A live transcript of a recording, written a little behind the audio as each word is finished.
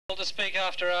To speak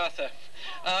after Arthur.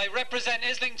 I represent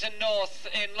Islington North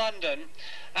in London,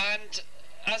 and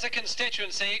as a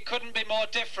constituency it couldn't be more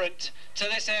different to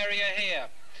this area here.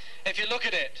 If you look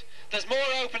at it, there's more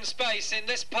open space in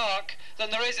this park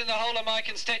than there is in the whole of my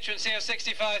constituency of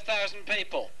 65,000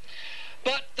 people.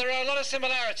 But there are a lot of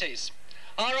similarities.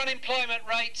 Our unemployment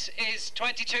rate is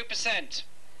 22%.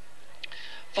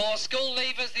 For school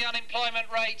leavers, the unemployment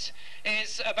rate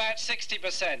is about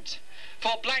 60%.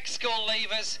 For black school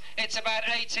leavers, it's about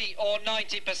 80 or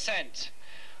 90%.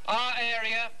 Our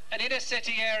area, an inner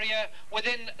city area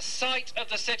within sight of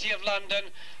the City of London,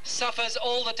 suffers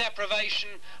all the deprivation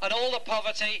and all the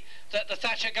poverty that the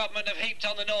Thatcher government have heaped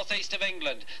on the northeast of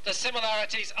England. The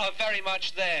similarities are very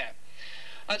much there.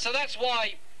 And so that's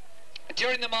why,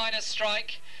 during the miners'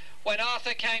 strike, when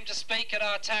Arthur came to speak at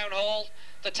our town hall,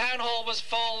 the town hall was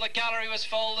full, the gallery was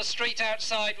full, the street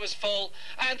outside was full,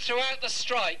 and throughout the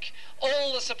strike,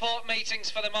 all the support meetings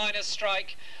for the miners'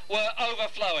 strike were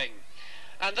overflowing.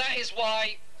 And that is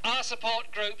why our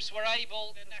support groups were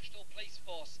able, the National Police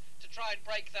Force, to try and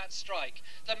break that strike.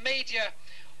 The media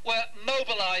were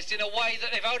mobilised in a way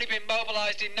that they've only been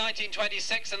mobilised in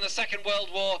 1926 and the Second World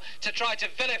War to try to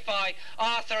vilify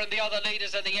Arthur and the other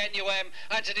leaders of the NUM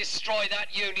and to destroy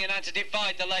that union and to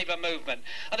divide the labour movement.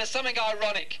 And there's something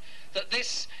ironic that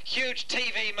this huge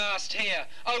TV mast here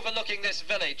overlooking this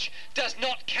village does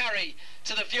not carry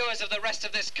to the viewers of the rest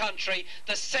of this country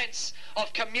the sense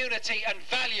of community and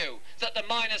value that the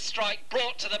miners' strike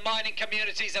brought to the mining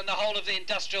communities and the whole of the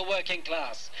industrial working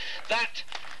class. That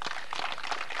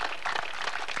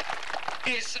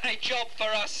is a job for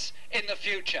us in the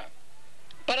future.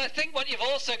 But I think what you've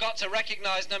also got to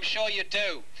recognise, and I'm sure you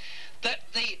do, that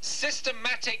the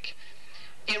systematic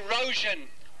erosion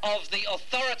of the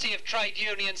authority of trade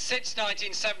unions since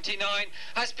 1979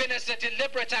 has been as a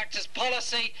deliberate act as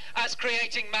policy as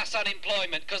creating mass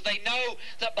unemployment, because they know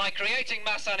that by creating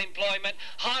mass unemployment,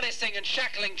 harnessing and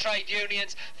shackling trade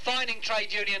unions, finding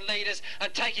trade union leaders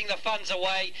and taking the funds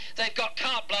away, they've got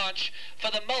carte blanche for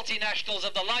the multinationals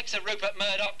of the likes of Rupert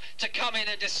Murdoch to come in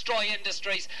and destroy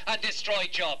industries and destroy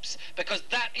jobs, because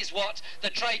that is what the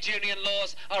trade union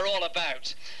laws are all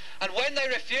about. And when they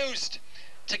refused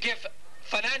to give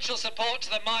financial support to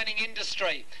the mining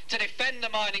industry, to defend the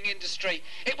mining industry,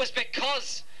 it was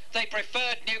because they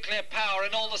preferred nuclear power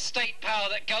and all the state power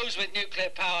that goes with nuclear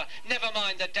power, never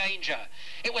mind the danger.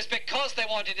 It was because they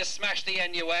wanted to smash the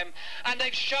NUM, and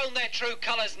they've shown their true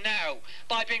colours now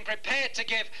by being prepared to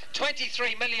give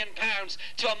 £23 million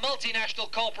to a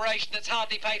multinational corporation that's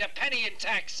hardly paid a penny in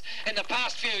tax in the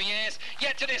past few years,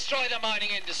 yet to destroy the mining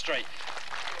industry.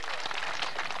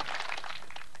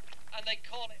 And they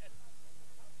call it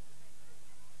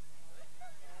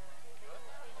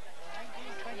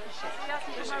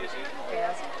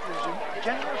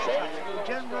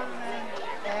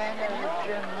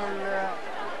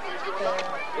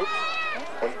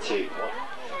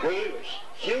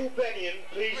Hugh Bennion,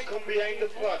 please come behind the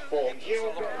platform. Hugh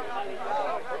okay.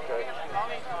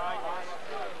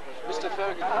 Mr.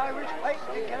 Ferguson.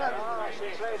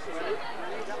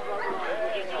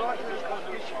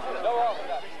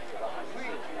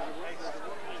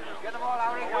 Get them all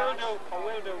out. I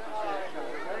will do.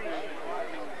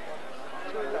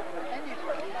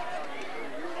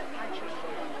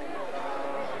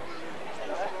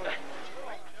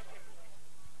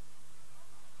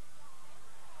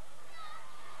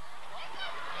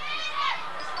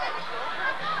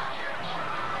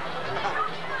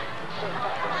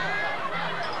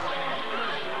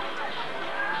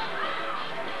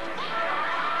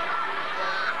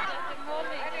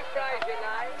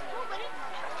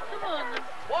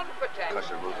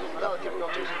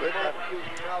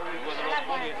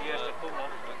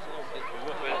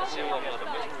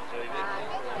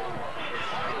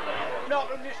 No,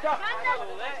 from your stuff.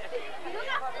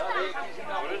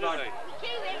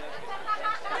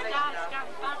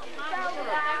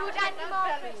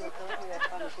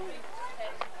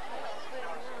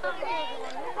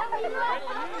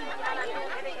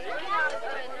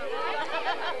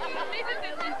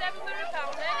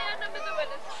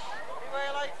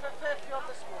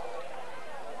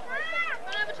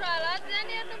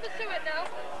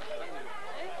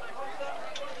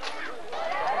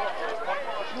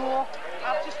 No,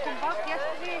 I've just come back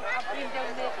yesterday. I've been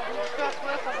down there for the first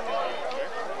work on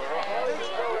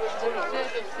the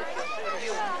reserve system for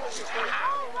you.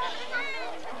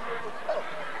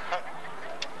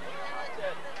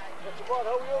 What,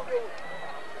 how you doing?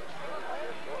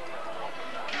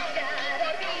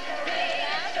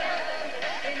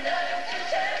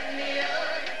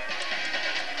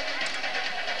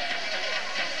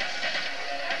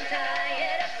 I'm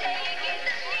tired of taking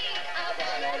the lead.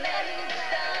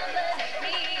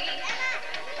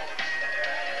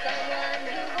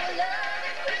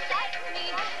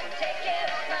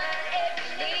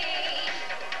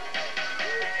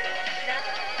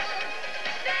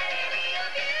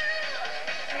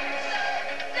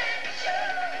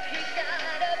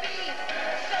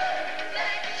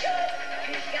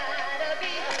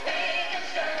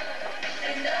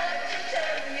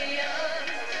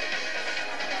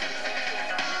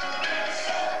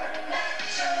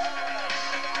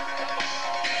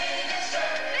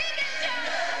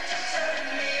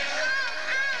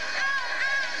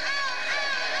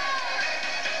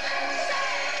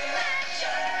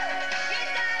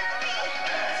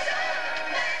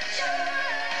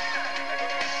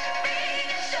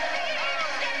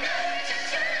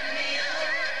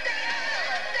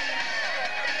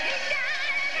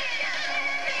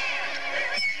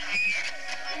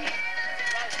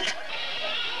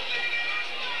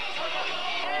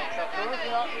 I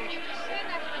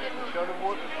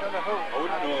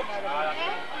wouldn't know.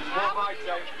 Not my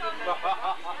take.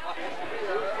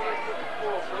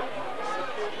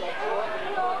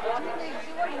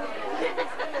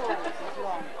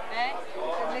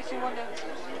 It makes me wonder,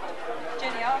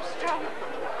 Jenny Armstrong.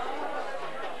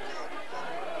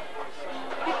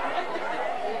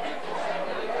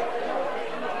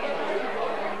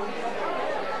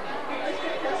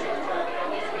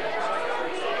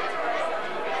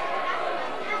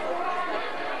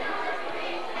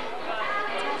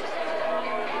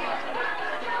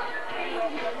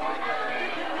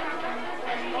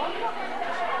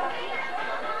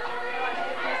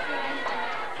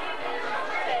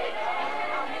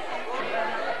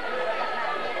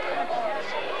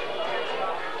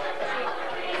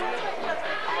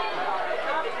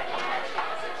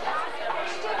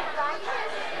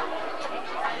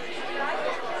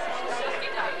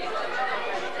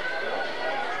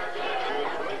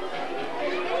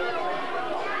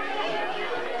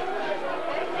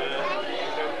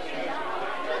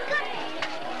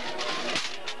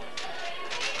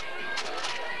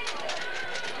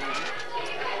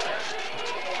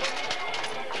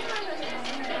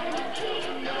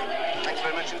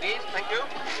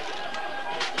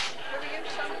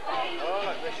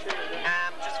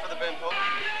 Just for the Burnhope.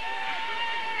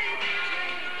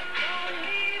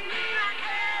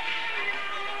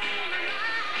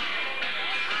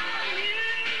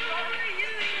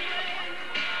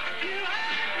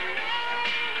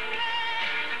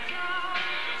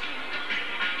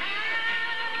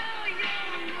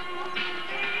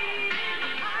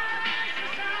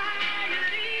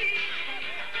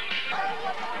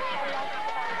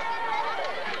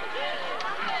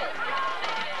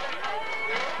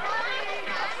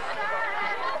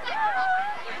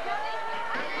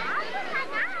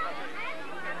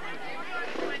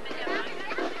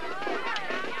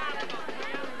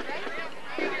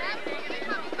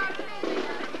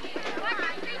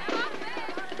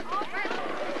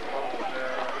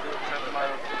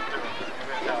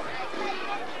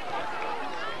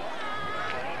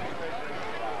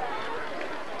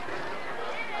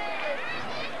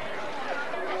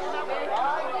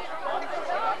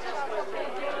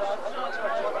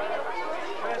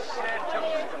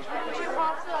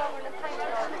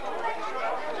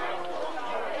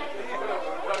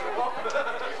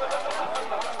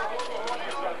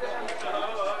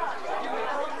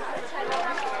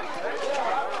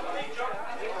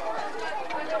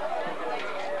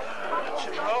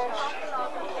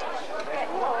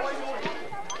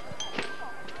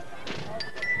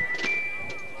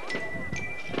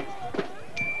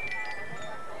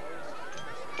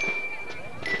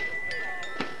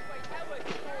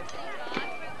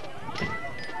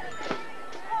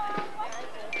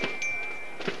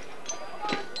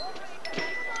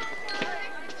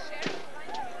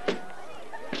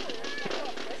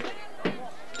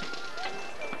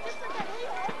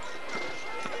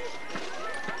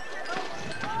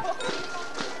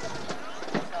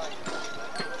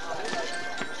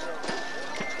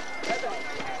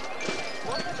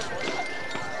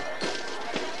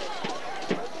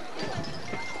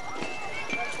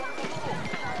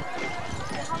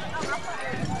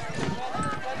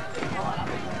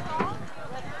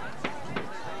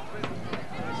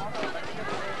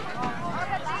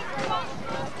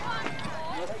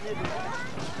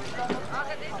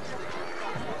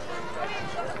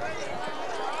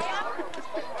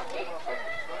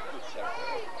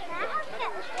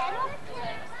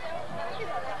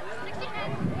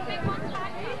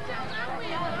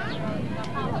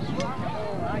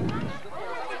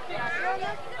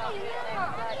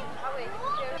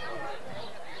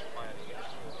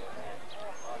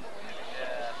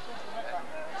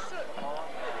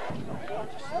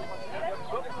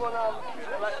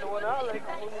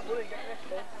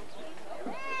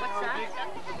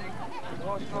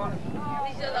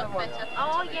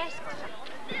 Oh, yes.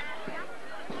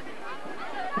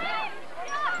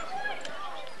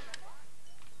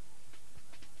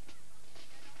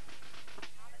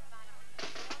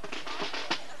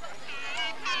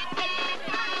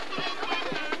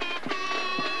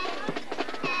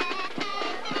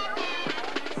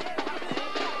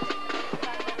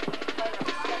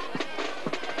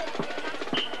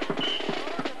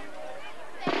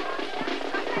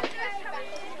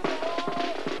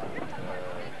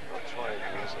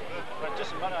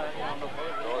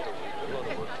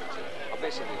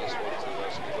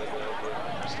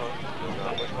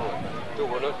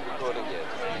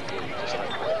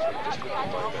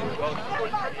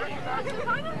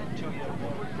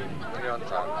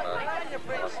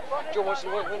 John,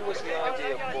 when was the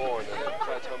idea born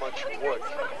and how much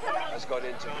gone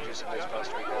into producing this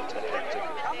past week on telly in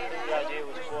particular? The idea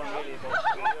was born really about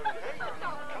 3 years ago.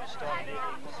 We started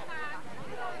evenings,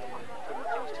 putting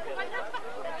things together,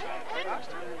 trying to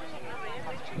put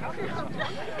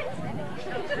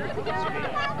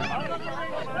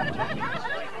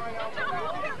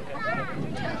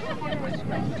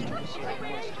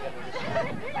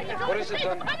What has it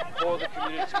done for the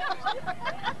community?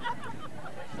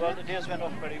 Well, the days went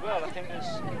off very well. I think there's,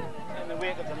 in the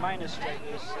wake of the miners' strike,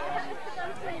 there's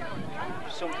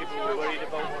some people were worried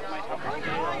about what might happen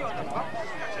today.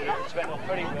 So it's went off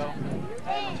very well.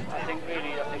 And I think the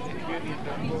community in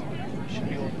Burnhope should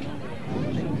be open.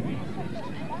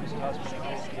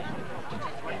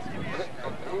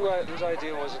 Whose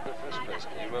idea was it in the first place?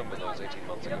 Can you remember those 18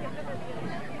 months ago?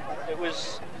 It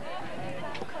was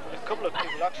a couple of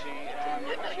people actually,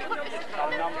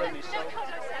 Alan and myself,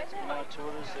 and one or two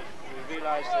others, that we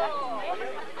realised that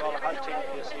Gala had taken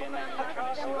place here in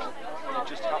 1926, and it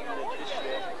just happened that this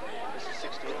year is the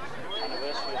 60th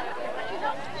anniversary of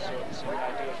Gala, so it's an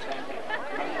ideal time to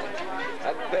commemorate.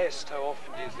 At best, how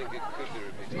often do you think it could be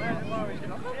repeated?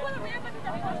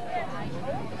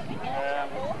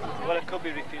 Well, it could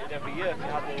be repeated every year if you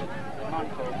have the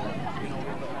manpower. You know,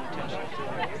 we've got no intention of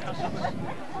doing it because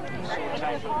it's so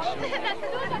time consuming.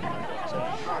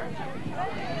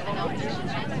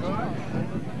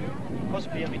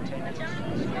 Possibly every 10 years.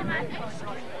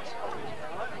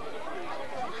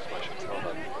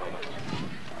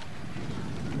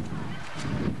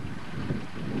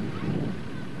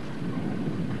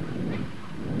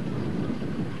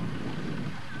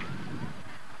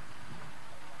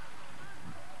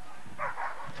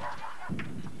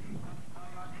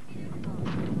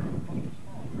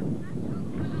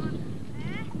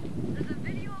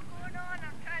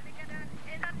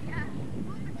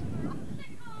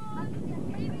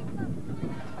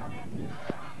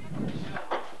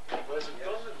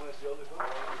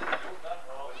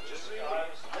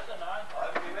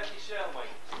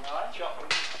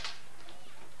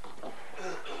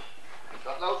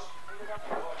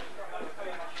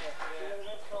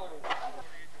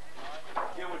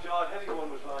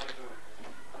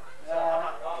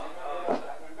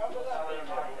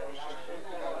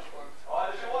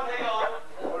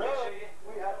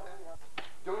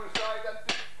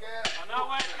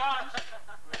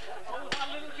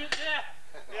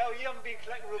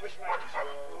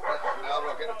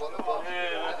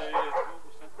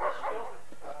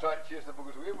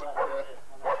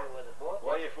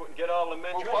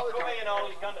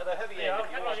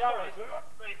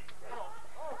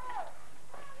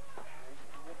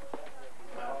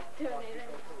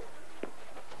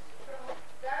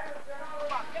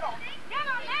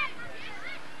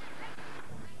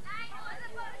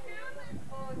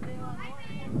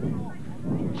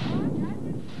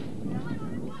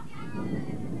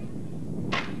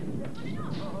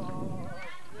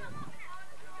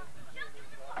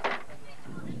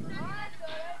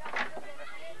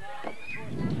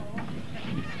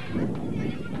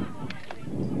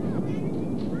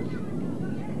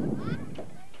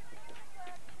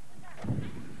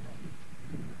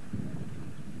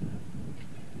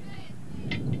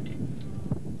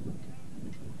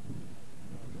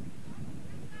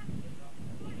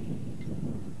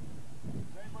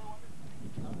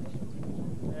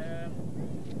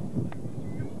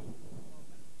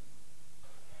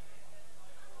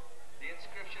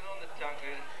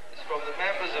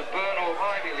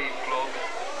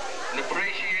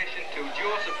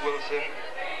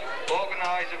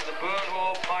 Organiser of the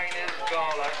Burnhope Miners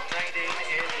Gala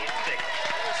 1986.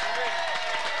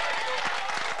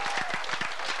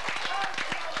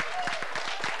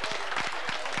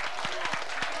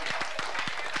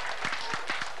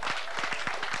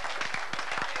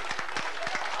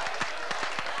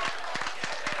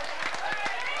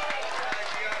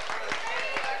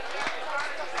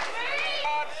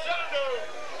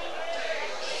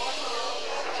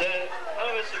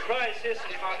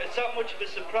 It's that much of a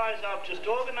surprise I've just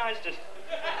organised it.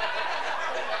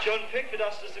 John Pickford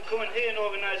asked us to come in here and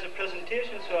organise a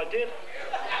presentation, so I did.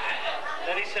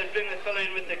 Then he said bring the fella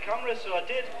in with the camera, so I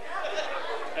did.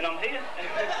 And I'm here.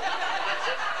 That's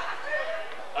it.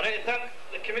 I'd like to thank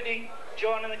the committee,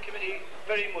 John and the committee,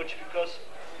 very much, because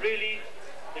really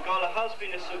the Gala has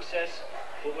been a success,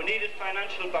 but we needed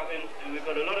financial backing, and we've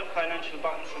got a lot of financial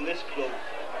backing from this club,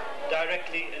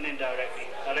 directly and indirectly.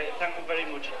 I'd like to thank them very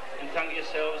much, and thank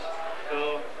yourselves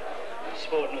for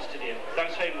supporting us today.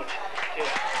 Thanks very much. Cheers.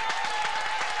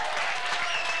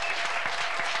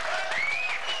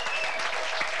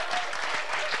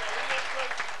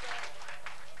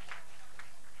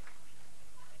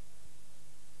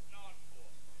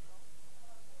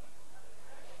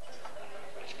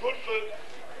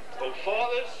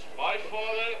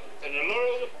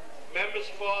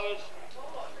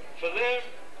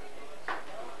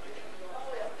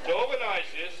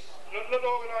 people that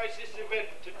organised this event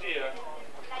today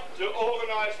to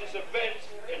organise this event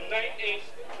in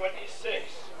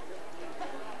 1926.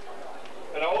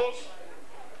 And all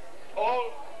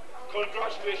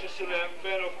congratulations to them.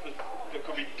 Fair enough, they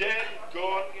could be dead,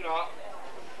 gone, you know.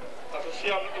 I can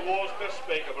see I'm the world's best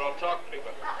speaker, but I'll talk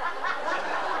quicker.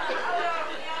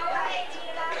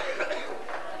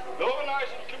 The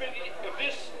organising committee of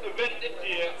this event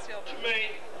today, to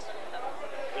me,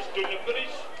 has done the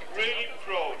village really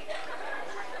proud.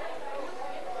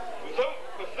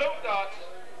 Without that,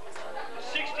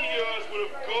 60 years would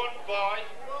have gone by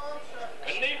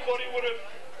and nobody would have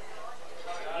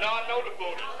not known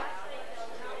about it.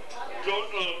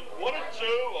 Until one or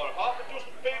two or half a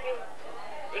dozen people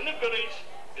in the village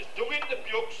is dug in the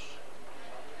bukes,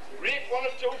 rake one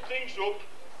or two things up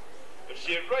and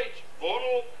say, right,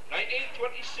 Burnhope,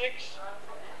 1926,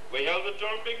 we held the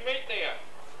darn big meet there.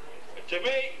 And to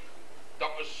me,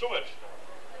 that was summit.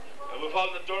 And we've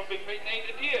held the darn big meet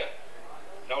today.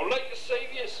 Now I'd like to say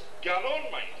this, get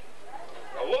on mind.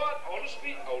 Now what,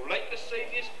 honestly, I would like to say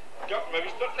this, maybe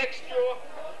it's not next year,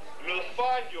 another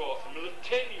 5 year, another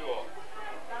 10 year.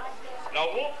 Now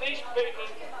I hope these people,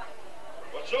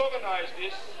 what's organised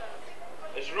this,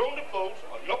 is round about,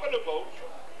 or knocking about,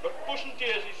 not pushing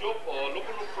daisies up or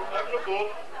looking up from heaven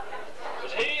above,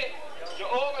 is here to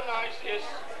organise this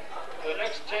for the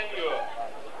next 10 years.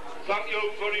 Thank you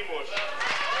very much.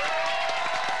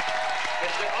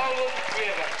 Mr. Alwyn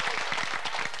Faber.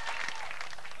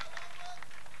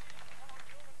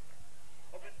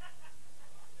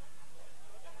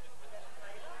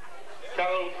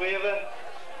 Carol Faber.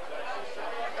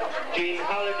 Jean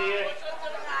Halliday.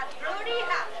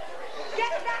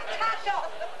 Get that cat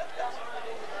off!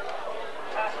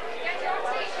 Get your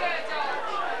t-shirt on!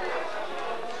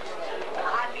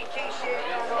 And my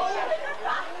t-shirt on.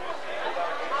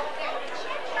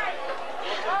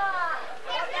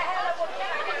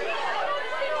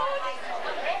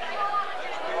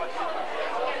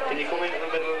 Can you come into the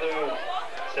middle of the room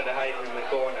instead of hiding in the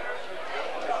corner?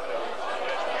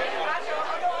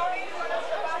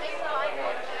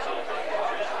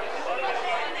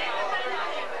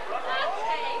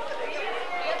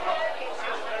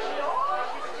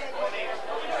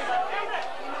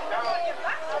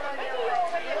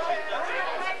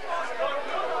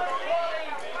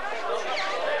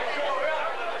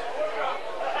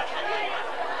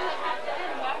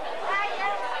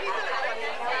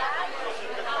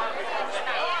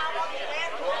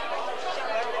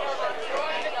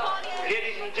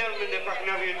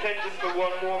 For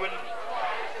one moment.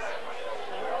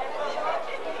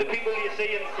 The people you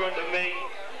see in front of me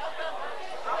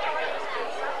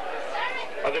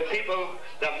are the people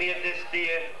that made this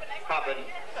day happen.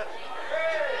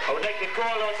 I would like to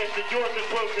call on Mr.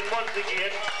 Joseph Wilson once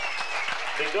again,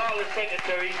 the Gala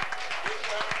Secretary.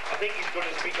 I think he's going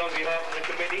to speak on behalf of the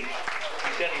committee.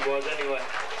 He said he was anyway.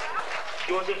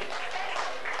 Joseph.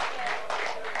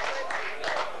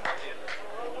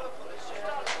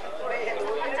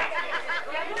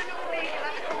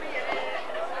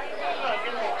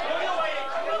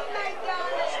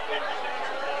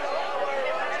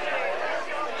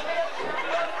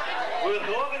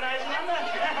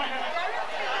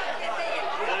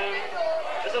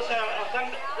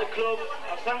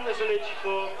 I thank the village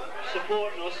for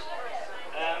supporting us,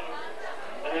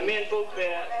 and the main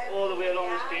bugbear all the way along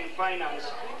has been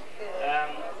finance,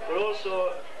 but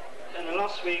also in the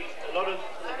last week a lot of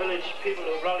the village people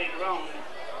have rallied round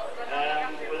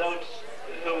without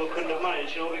who we couldn't have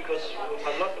managed, you know, because we've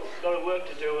had a lot of work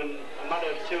to do in a matter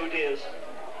of 2 days,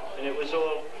 and it was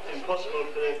all impossible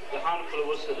for the handful of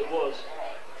us that there was.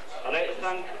 I'd like to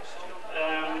thank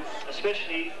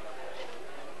especially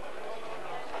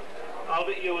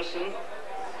Albert Ewison,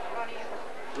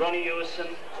 Ronnie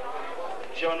Ewison,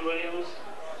 John Williams,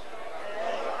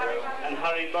 and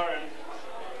Harry Barron.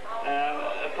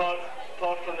 Apart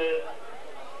from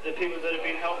the people that have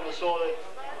been helping us all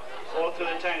through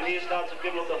the time. These lads have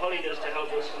given up the holidays to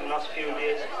help us in the last few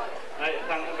days. I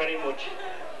thank them very much.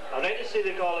 I'd like to see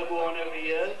the Gala go on every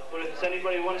year, but if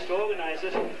anybody wants to organise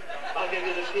it, I'll give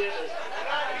you the papers.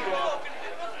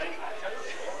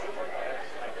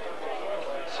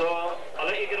 So I'll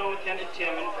let you get on with the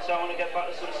entertainment, because I want to get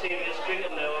back to some serious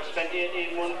drinking now. I've spent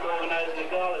 18 months organising the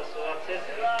Gala, so that's it.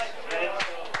 Right,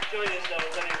 so enjoy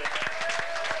yourselves anyway.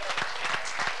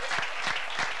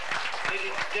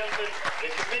 Ladies and gentlemen, the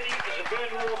committee for the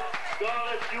Burnhope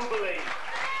Gala Jubilee.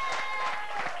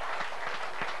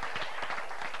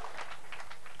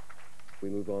 We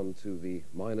move on to the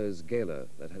Miners' Gala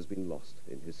that has been lost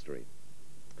in history.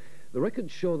 The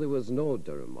records show there was no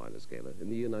Durham Miners' Gala in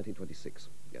the year 1926.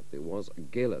 Yet there was a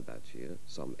gala that year,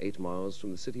 some 8 miles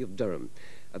from the city of Durham,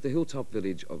 at the hilltop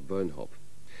village of Burnhope.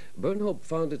 Burnhope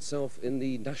found itself in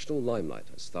the national limelight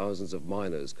as thousands of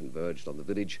miners converged on the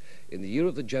village in the year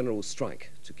of the general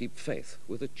strike to keep faith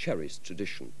with a cherished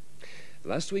tradition.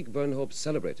 Last week, Burnhope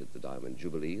celebrated the Diamond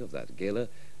Jubilee of that gala,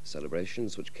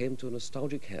 celebrations which came to a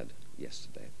nostalgic head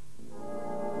yesterday.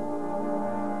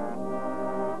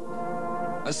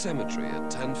 A cemetery at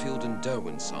Tanfield and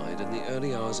Derwentsside in the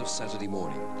early hours of Saturday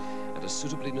morning, and a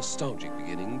suitably nostalgic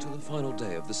beginning to the final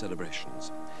day of the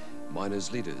celebrations.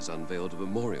 Miners' leaders unveiled a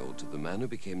memorial to the man who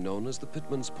became known as the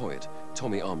Pitman's poet,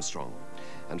 Tommy Armstrong,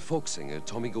 and folk singer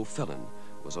Tommy Gofellon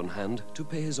was on hand to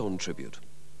pay his own tribute.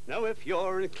 Now if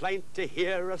you're inclined to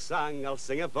hear a song, I'll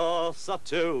sing a verse or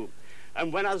two,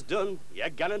 and when I's done, you're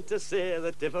gallant to say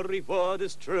that every word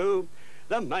is true.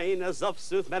 The miners of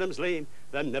South Meadhamsley,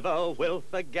 they never will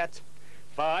forget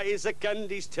for Isaac and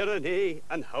his tyranny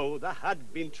and how they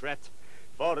had been tret.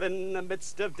 For in the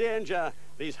midst of danger,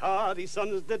 these hardy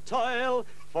sons did toil,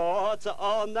 for to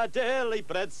earn their daily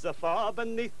bread so far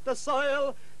beneath the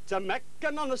soil. To make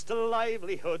an honest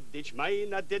livelihood each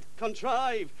miner did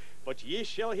contrive, but ye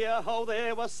shall hear how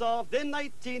they were served in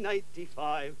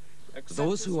 1985.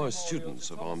 Those who are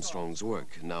students of Armstrong's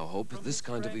work now hope this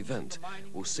kind of event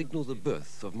will signal the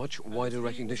birth of much wider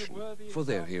recognition for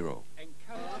their hero.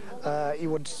 He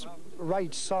would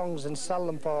write songs and sell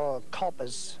them for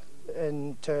coppers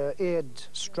and to aid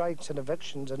strikes and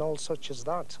evictions and all such as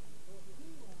that.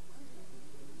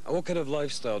 And what kind of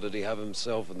lifestyle did he have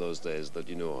himself in those days that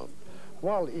you know of?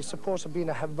 Well, he's supposed to have been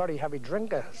a very heavy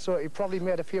drinker, so he probably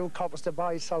made a few coppers to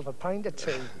buy himself a pint or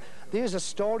two. There's a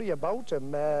story about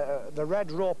him, the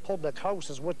Red Rope Public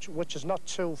Houses, which is not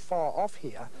too far off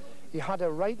here. He had a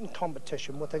writing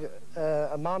competition with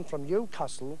a man from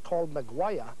Newcastle called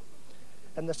Maguire,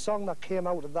 and the song that came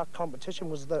out of that competition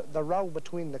was the Row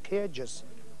Between the Cages,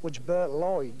 which Bert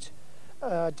Lloyd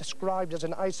described as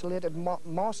an isolated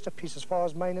masterpiece as far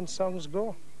as mining songs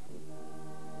go.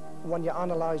 When you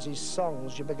analyse these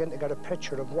songs, you begin to get a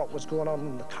picture of what was going on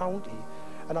in the county.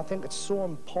 And I think it's so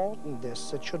important,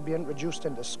 this, it should be introduced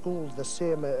into schools the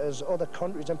same as other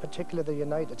countries, in particular the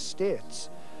United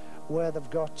States, where they've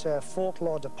got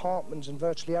folklore departments in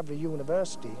virtually every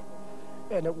university.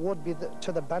 And it would be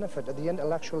to the benefit of the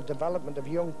intellectual development of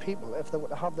young people if they were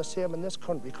to have the same in this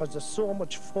country, because there's so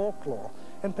much folklore,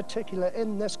 in particular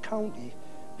in this county,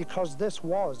 because this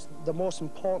was the most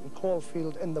important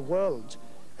coalfield in the world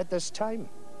at this time.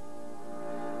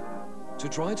 To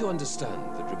try to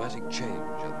understand the dramatic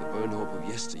change at the Burnhope of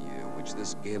yesteryear, which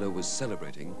this gala was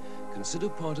celebrating, consider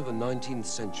part of a 19th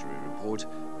century report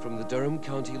from the Durham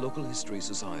County Local History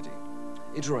Society.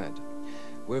 It read,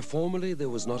 "Where formerly there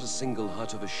was not a single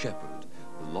hut of a shepherd,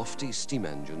 the lofty steam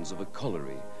engines of a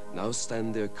colliery now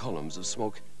stand their columns of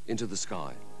smoke into the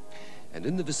sky, and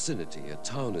in the vicinity a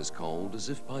town is called, as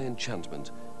if by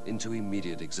enchantment, into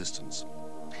immediate existence."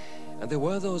 And there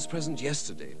were those present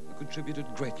yesterday who contributed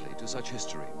greatly to such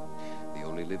history. The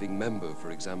only living member, for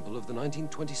example, of the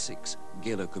 1926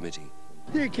 Gala Committee.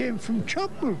 They came from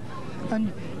Chopwell,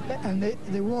 and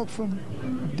they walked from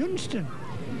Dunstan.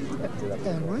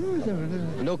 And where was there?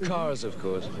 No cars, of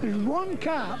course. There's one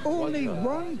car, only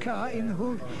one car in the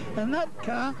whole, and that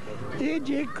car,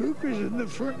 A.J. Cook was in the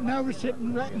front, now we're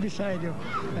sitting right beside him.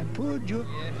 And poor Joe,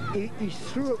 his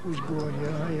throat was going, you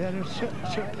know, he had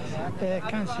a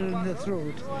cancer in the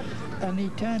throat. And he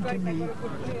turned to me,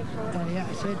 and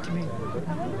he said to me,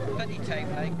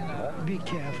 "Be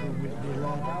careful with me,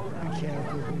 lad, be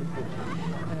careful."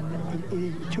 And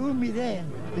he told me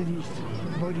then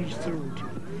that about his throat.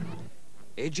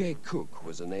 A.J. Cook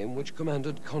was a name which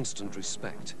commanded constant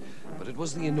respect, but it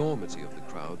was the enormity of the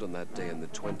crowd on that day in the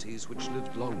 20s which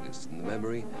lived longest in the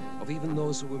memory of even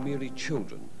those who were merely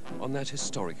children on that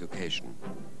historic occasion.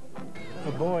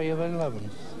 A boy of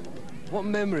 11. What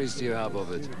memories do you have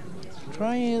of it?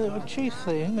 The chief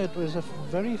thing, it was a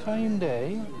very fine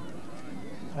day,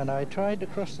 and I tried to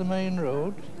cross the main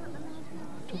road.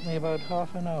 It took me about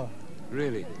half an hour.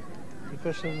 Really?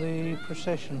 Because of the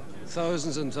procession.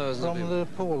 Thousands and thousands of people. From the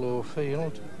polo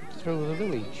field through the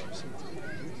village.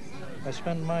 I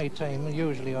spend my time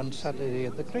usually on Saturday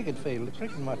at the cricket field, the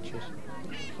cricket matches.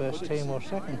 First team or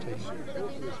second team.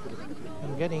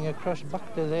 And getting across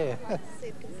back to there.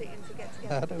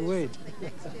 I had to wait.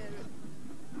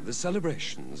 The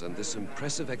celebrations and this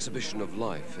impressive exhibition of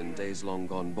life in days long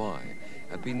gone by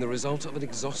had been the result of an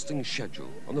exhausting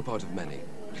schedule on the part of many.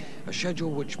 A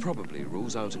schedule which probably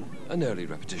rules out an early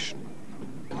repetition.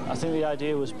 I think the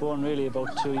idea was born really about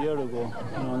 2 years ago,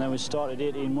 and then we started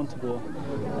 18 months ago,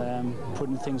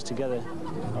 putting things together,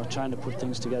 or trying to put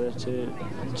things together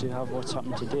to have what's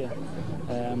happened today.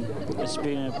 It's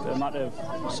been a matter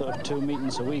of sort of 2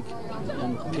 meetings a week,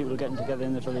 and people getting together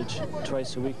in the village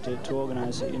twice a week to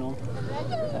organise it,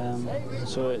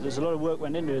 So there's a lot of work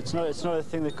went into it. It's not a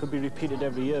thing that could be repeated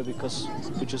every year because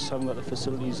we just haven't got the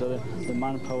facilities or the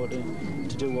manpower to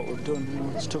do what we've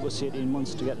done. It's took us 18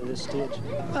 months to get to this stage.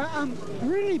 I'm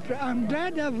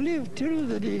glad I've lived till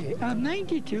the day. I'm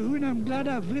 92 and I'm glad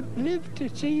I've lived to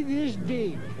see this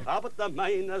day. But the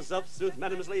miners of South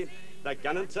Meadowsley, they're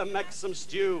gunning to make some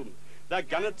stew. They're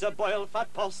gunning to boil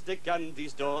fat postic and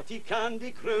his dirty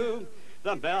candy crew.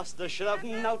 The master should have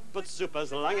naught but soup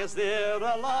as long as they're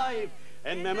alive,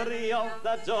 in memory of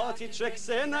the dirty tricks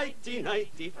in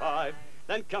 1885.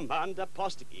 Then Commander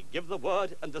Postic, he give the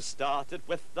word and they started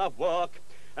with the work.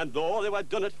 And though they were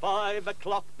done at 5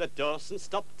 o'clock, they dursn't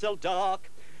stop till dark.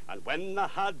 And when they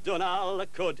had done all they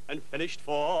could and finished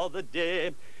for the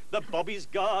day, the bobbies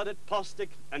guarded Postic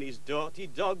and his dirty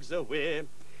dogs away.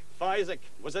 Isaac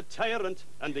was a tyrant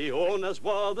and the owners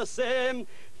were the same.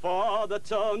 For the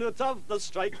turnout of the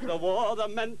strike, the war they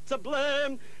meant to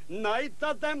blame.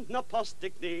 Neither them nor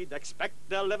Postic need expect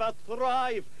they'll ever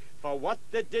thrive for what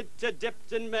they did to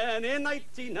Dipton men in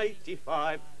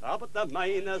 1885. But the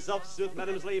miners of South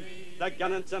Meadowsley, they're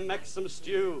gunning to make some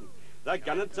stew. They're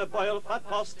gunning to boil fat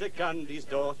Postic and his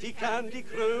dirty candy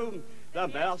crew. The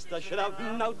master should have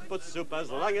naught but soup as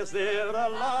long as they're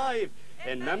alive,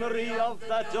 in memory of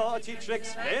the dirty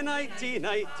tricks in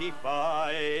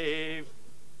 1885.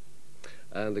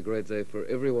 And a great day for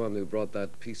everyone who brought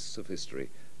that piece of history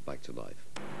back to life.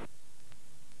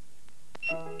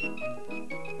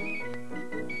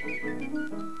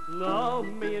 Now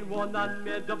me and one and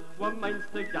made up our minds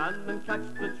to gan and catch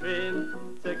the train,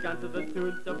 to gan to the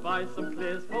tune to buy some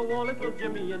clothes for all little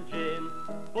Jimmy and Jane.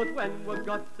 But when we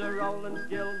got to Rowland's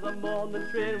Gill, the morning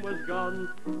train was gone.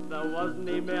 There wasn't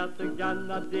any more to gan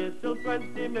that day till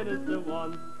 20 minutes to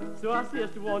 1. So I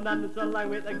says to one and it's a long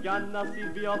way to gan. I see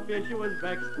be her face she was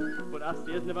vexed, but I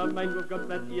says never mind, we've got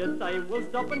plenty of time, we'll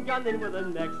stop and gan in with the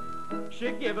next.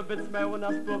 She gave a bit smile when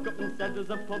I spoke up and said there's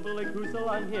a public house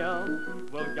along here.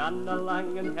 We'll gan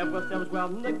along and have ourselves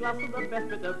warm a glass of the best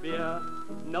bit of beer.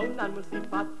 No Nan was see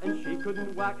fat and she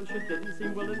couldn't whack and she didn't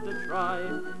seem willing to try.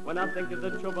 When I think of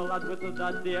the trouble I'd with her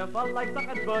that day, felt like I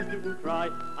could burst out and cry.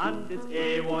 And it's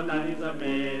A1 and he's a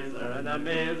mazer and a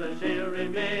mazer she'll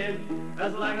remain.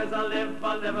 As long as I live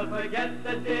I'll never forget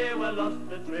the day we lost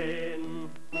the train.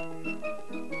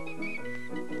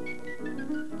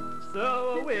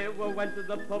 So away we went to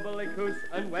the public house,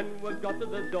 and when we got to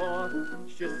the door,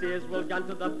 she says we'll go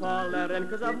to the parlour in,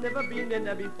 'cause I've never been in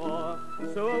there before.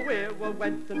 So away we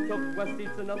went and took our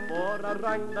seats in the floor. I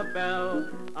rang the bell,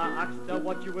 I asked her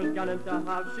what she was going to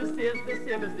have. She says the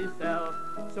same as they sell.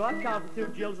 So I carved 2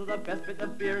 gills of the best bit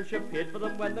of beer and she paid for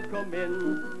them when they come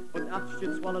in. But after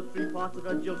she'd swallowed 3 parts of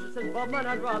her gill, she says, Bob man,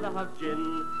 I'd rather have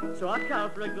gin. So I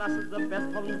carved her a glass of the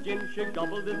best Hollands gin. She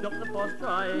gobbled it up the first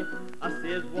try. I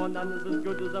says one and is as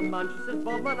good as a man. She says,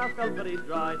 Bob man, I felt very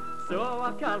dry. So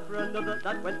I carved for another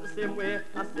that went the same way.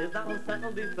 I says, that'll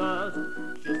settle the thirst.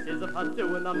 She says, if I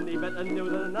do and I'm no better new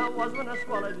than I was when I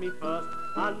swallowed me first.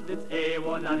 And it's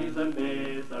A1 and he's a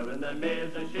mazer, and the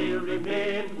mazer she'll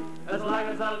remain. As long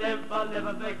as I live, I'll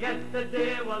never forget the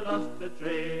day we lost the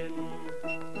train.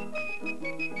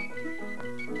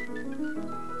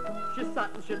 She sat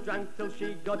and she drank till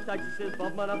she got tired. She says,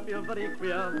 Bob man, I feel very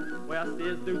queer. Where I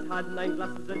says, dudes had 9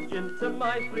 glasses of gin to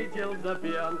my 3 gills of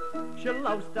beer. She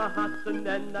loused her hat and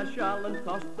then a shawl and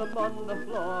tossed them on the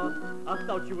floor. I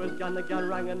thought she was gonna get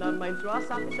rang in her mind, so I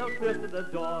sat myself close to the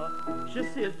door. She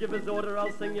says, give us order,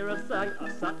 I'll sing you a song. I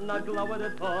sat and I glowered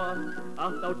at her.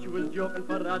 I thought she was joking,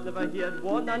 for I'd never heard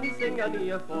one Annie sing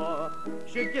any afore.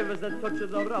 She gave us a touch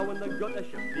of the row in the gutter.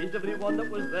 She pleased everyone that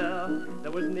was there.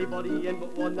 There was nobody in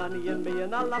but one Annie and me,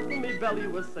 and I laughed when my belly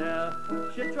was sore.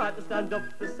 She tried to stand up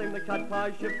to sing the cat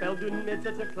pie. She fell down and made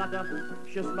such a clatter.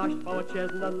 She smashed 4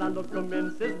 chairs and the landlord come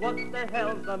in. Says, what the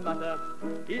hell's the matter?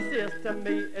 He says to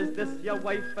me, is this your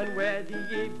wife and where do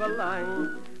ye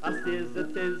belong? I says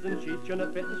it is, and she's trying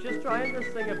a fit and she's trying to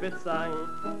sing a bit song.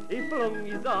 He flung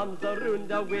his arms around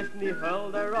her waist and he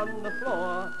hurled her on the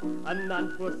floor. And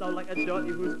Nan poor sound like a dirty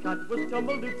whose cat was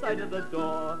tumbled outside of the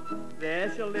door.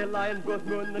 There she lay lying both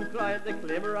moaning and crying. The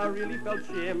claimer I really felt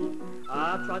shame.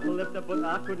 I tried to lift her but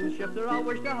I couldn't shift her. I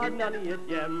wished I had Nanny at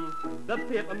Jem. The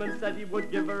paperman said he would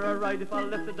give her a ride if I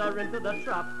lifted her into the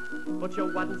trap. But she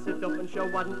wouldn't sit up and she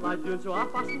wouldn't lie down, so I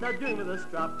fastened her down with a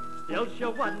strap. Still she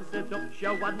wasn't sit up, she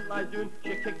wasn't lie down. She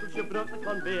kicked till she broke the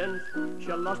conveyance.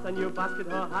 She lost a new basket,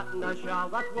 her hat and her shawl.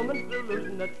 That woman flew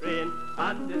losing the train.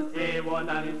 And it's A1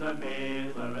 and it's a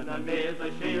maze, and a maze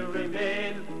she'll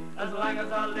remain. As long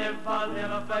as I live, I'll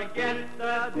never forget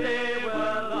the day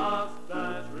we're lost.